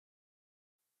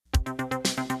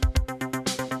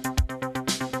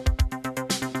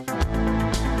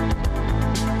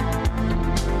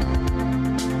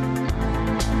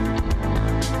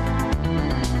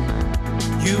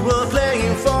were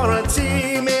playing for a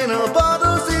team in a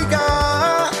Bundesliga.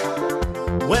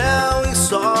 Well, we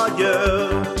saw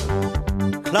you.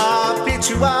 Club beat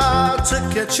you out,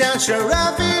 took a chance, you're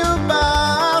happy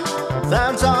about.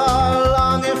 Fans are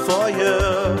longing for you.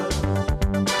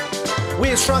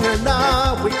 We're stronger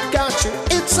now, we got you,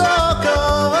 it's all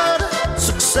good.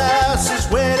 Success is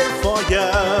waiting for you.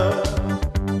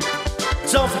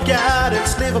 Don't forget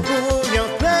it's Liverpool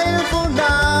you're playing for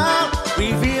now.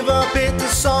 We've even picked the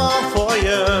song for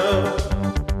you.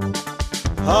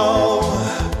 Oh,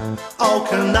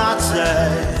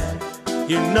 Konate.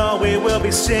 You know we will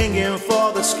be singing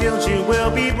for the skills you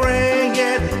will be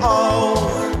bringing. Oh,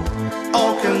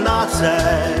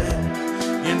 Konate.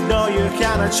 You know you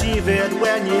can achieve it.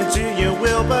 When you do, you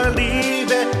will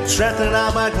believe it. Strengthen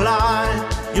our backline.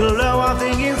 You'll know one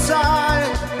thing inside.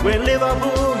 With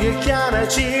Liverpool, you can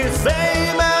achieve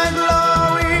fame and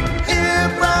glory.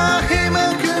 Ibrahima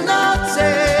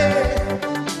Konate.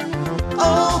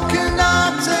 Oh,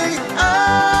 Konate.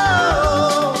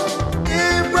 Oh,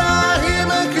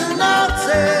 Ibrahima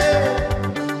Konate.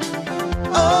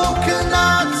 Oh,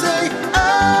 Konate.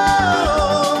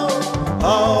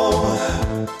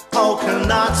 Oh,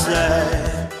 Konate.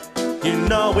 You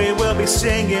know we will be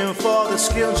singing for the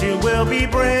skills you will be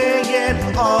bringing.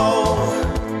 Oh,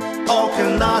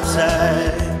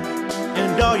 Konate. You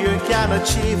know you can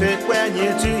achieve it. When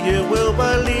you do, you will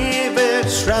believe it.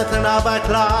 Strengthen our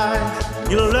backline.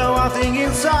 You'll know one thing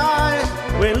inside.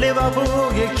 With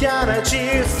Liverpool, you can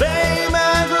achieve fame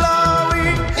and glory.